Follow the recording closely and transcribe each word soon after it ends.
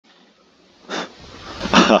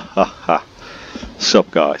ha. Sup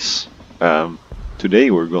guys.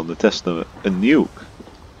 Today we're gonna test a nuke.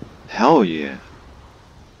 Hell yeah.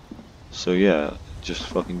 So yeah, just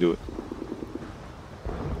fucking do it.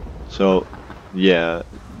 So yeah,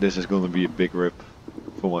 this is gonna be a big rip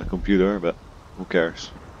for my computer, but who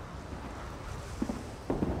cares?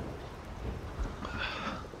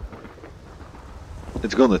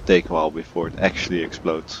 It's gonna take a while before it actually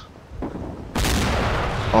explodes.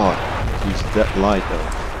 Oh, he's that light though.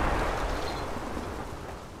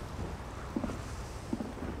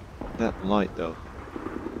 That light though.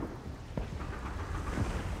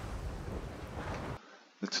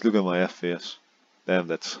 Let's look at my FPS. Damn,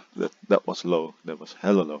 that was low. That was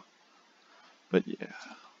hella low. But yeah.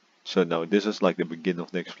 So now this is like the beginning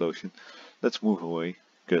of the explosion. Let's move away,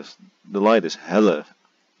 because the light is hella,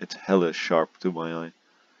 it's hella sharp to my eye.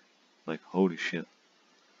 Like holy shit.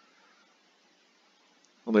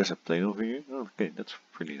 Oh, there's a plane over here. Okay, that's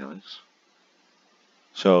pretty nice.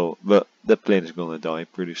 So, but that plane is gonna die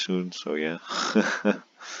pretty soon, so yeah.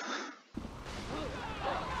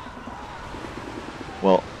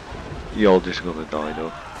 Well, you're all just gonna die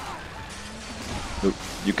though. Look,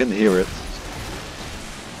 you can hear it.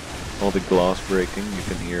 All the glass breaking, you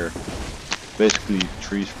can hear basically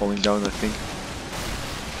trees falling down, I think.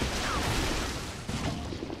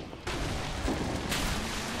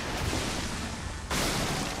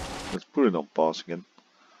 Let's put it on pause again.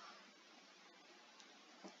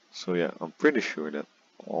 So yeah, I'm pretty sure that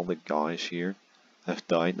all the guys here have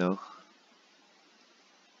died now.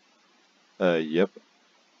 Yep.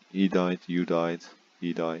 He died, you died,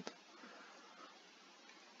 he died.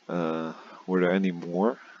 Were there any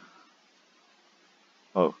more?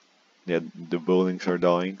 Oh, yeah, the buildings are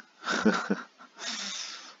dying.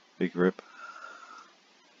 Big rip.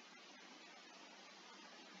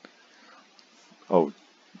 Oh,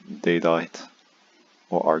 they died.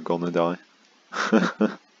 Or are gonna die.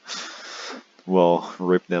 Well,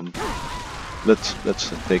 rip them. Let's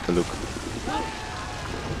take a look.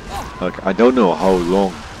 Like, I don't know how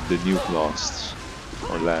long the nuke lasts.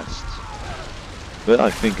 Or lasts. But I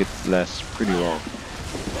think it lasts pretty long.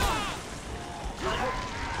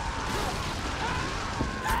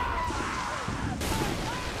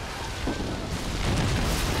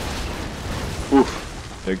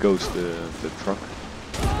 Oof, there goes the truck.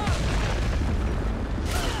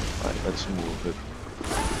 Alright, let's move it.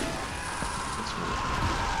 Let's move.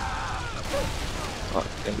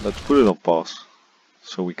 Okay, let's put it on pause.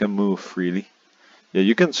 So we can move freely. Yeah,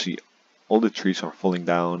 you can see all the trees are falling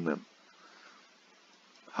down and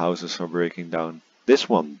houses are breaking down. This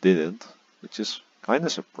one didn't, which is kind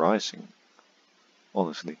of surprising,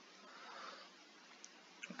 honestly.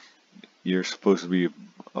 You're supposed to be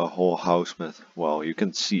a whole house, but well, you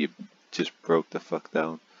can see it just broke the fuck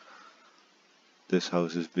down. This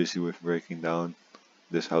house is busy with breaking down.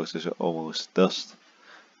 This house is almost dust.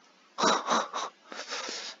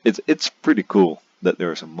 It's pretty cool that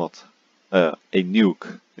there's a mod, a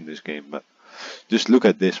nuke in this game, but just look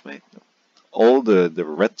at this, mate. All the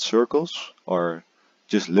red circles are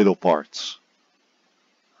just little parts.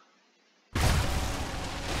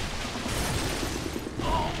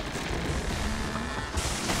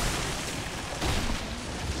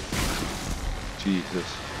 Jesus.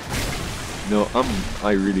 No,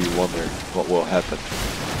 I really wonder what will happen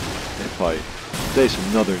if I place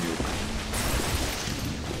another nuke.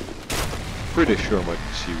 Pretty sure my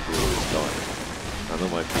PC will die. I know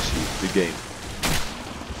my PC, the game.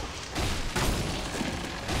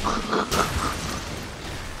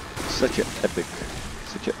 Such an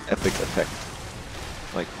epic effect.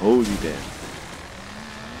 Like holy damn.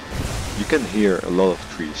 You can hear a lot of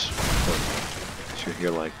trees. You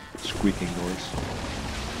hear like squeaking noise.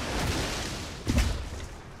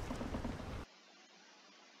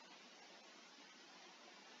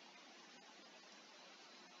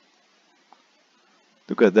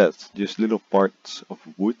 Look at that, just little parts of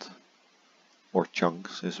wood, or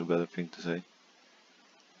chunks is a better thing to say.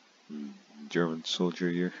 German soldier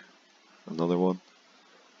here, another one.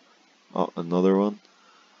 Oh, another one.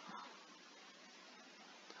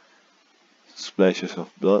 Splashes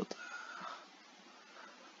of blood.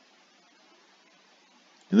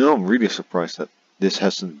 You know, I'm really surprised that this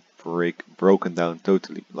hasn't broken down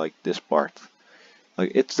totally, like this part.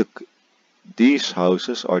 Like these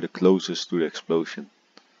houses are the closest to the explosion.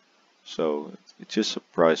 So it just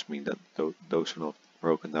surprised me that those are not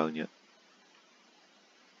broken down yet.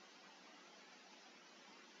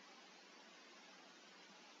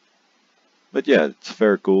 But yeah, it's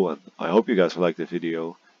very cool, and I hope you guys liked the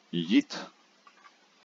video. Yeet!